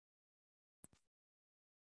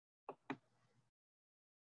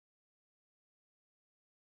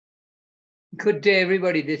Good day,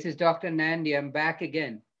 everybody. This is Dr. Nandi. I'm back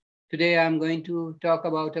again. Today, I'm going to talk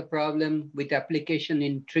about a problem with application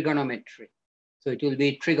in trigonometry. So it will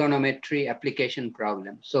be trigonometry application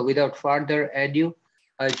problem. So without further ado,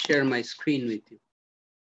 I'll share my screen with you.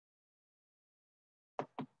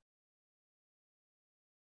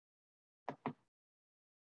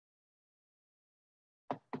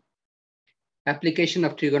 Application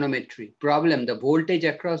of trigonometry. Problem: the voltage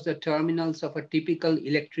across the terminals of a typical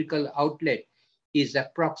electrical outlet is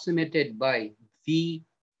approximated by V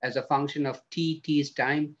as a function of t's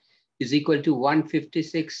time is equal to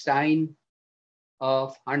 156 sine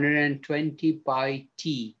of 120 pi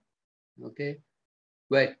t, okay,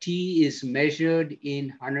 where t is measured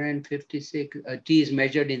in 156, t is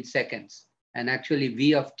measured in seconds, and actually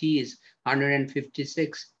V of t is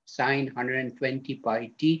 156 sine 120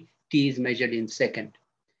 pi t, t is measured in second.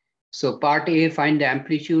 So part A, find the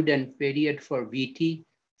amplitude and period for Vt,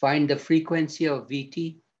 find the frequency of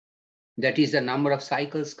Vt, that is the number of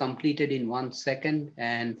cycles completed in 1 second,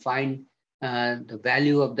 and find the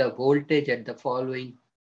value of the voltage at the following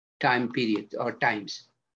time period or times,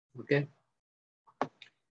 okay?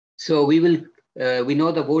 So we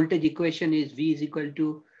know the voltage equation is V is equal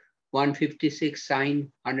to 156 sine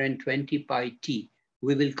 120 pi t.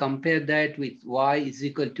 We will compare that with Y is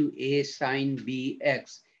equal to A sine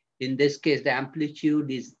Bx. In this case, the amplitude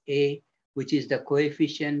is A, which is the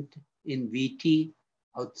coefficient in Vt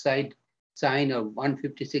outside sine of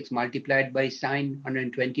 156 multiplied by sine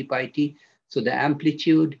 120 pi t. So the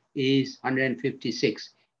amplitude is 156.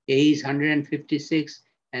 A is 156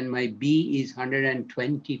 and my B is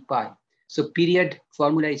 120 pi. So period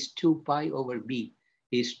formula is 2 pi over B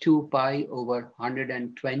is 2 pi over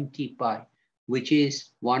 120 pi, which is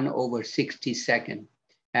 1 over 60 second.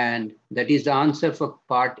 And that is the answer for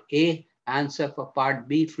part A. Answer for part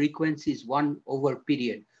B, frequency is 1 over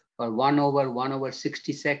period, or 1 over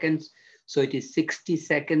 60 seconds. So it is 60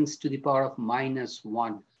 seconds to the power of minus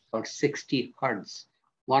 1, or 60 hertz.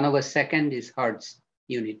 1 over second is hertz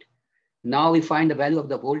unit. Now we find the value of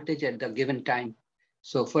the voltage at the given time.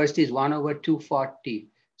 So first is 1 over 240.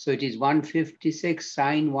 So it is 156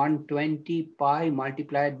 sine 120 pi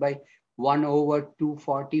multiplied by 1 over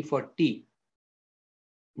 240 for t.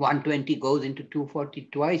 120 goes into 240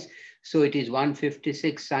 twice. So it is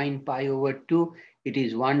 156 sine pi over 2. It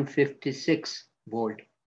is 156 volt.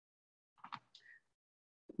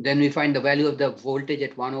 Then we find the value of the voltage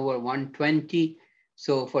at 1 over 120.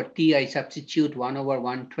 So for t, I substitute 1 over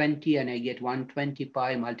 120 and I get 120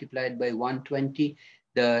 pi multiplied by 120.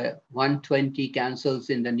 The 120 cancels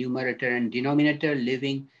in the numerator and denominator,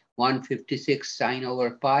 leaving 156 sine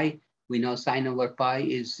over pi. We know sine over pi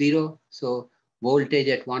is 0. So voltage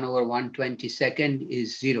at 1 over 120 second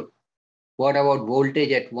is 0. What about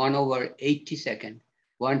voltage at 1 over 80 second?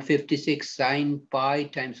 156 sine pi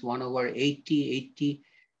times 1 over 80.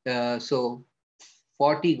 So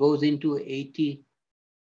 40 goes into 80.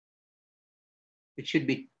 It should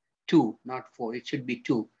be 2, not 4. It should be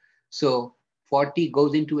 2. So 40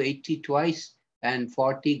 goes into 80 twice, and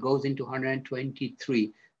 40 goes into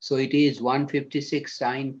 123. So it is 156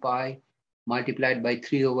 sine pi multiplied by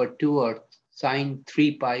 3 over 2, or sine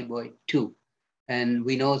 3 pi by 2. And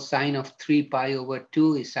we know sine of 3 pi over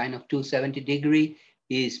 2 is sine of 270 degree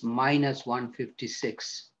is minus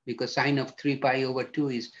 156, because sine of 3 pi over 2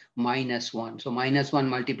 is minus 1. So minus 1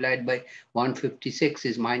 multiplied by 156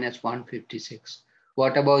 is minus 156.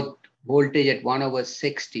 What about voltage at 1 over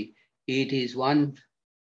 60? It is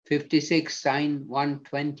 156 sine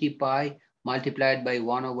 120 pi multiplied by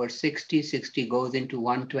 1 over 60. 60 goes into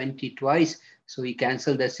 120 twice. So we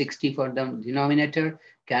cancel the 60 for the denominator.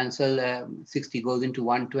 Cancel 60 goes into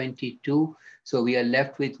 122. So we are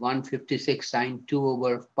left with 156 sine 2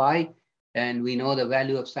 over pi. And we know the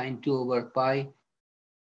value of sine 2 over pi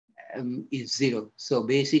is 0. So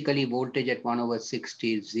basically voltage at 1 over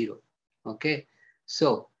 60 is 0. Okay.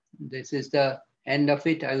 So this is the end of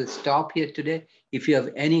it. I will stop here today. If you have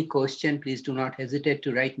any question, please do not hesitate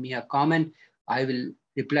to write me a comment. I will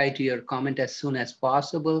reply to your comment as soon as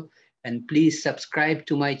possible. And please subscribe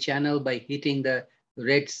to my channel by hitting the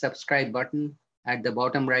red subscribe button at the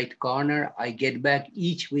bottom right corner. I get back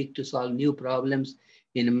each week to solve new problems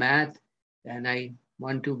in math, and I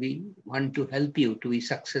want to help you to be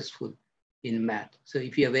successful in math. So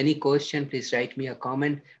if you have any question, please write me a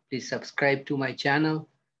comment. Please subscribe to my channel.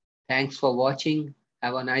 Thanks for watching.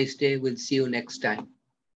 Have a nice day. We'll see you next time.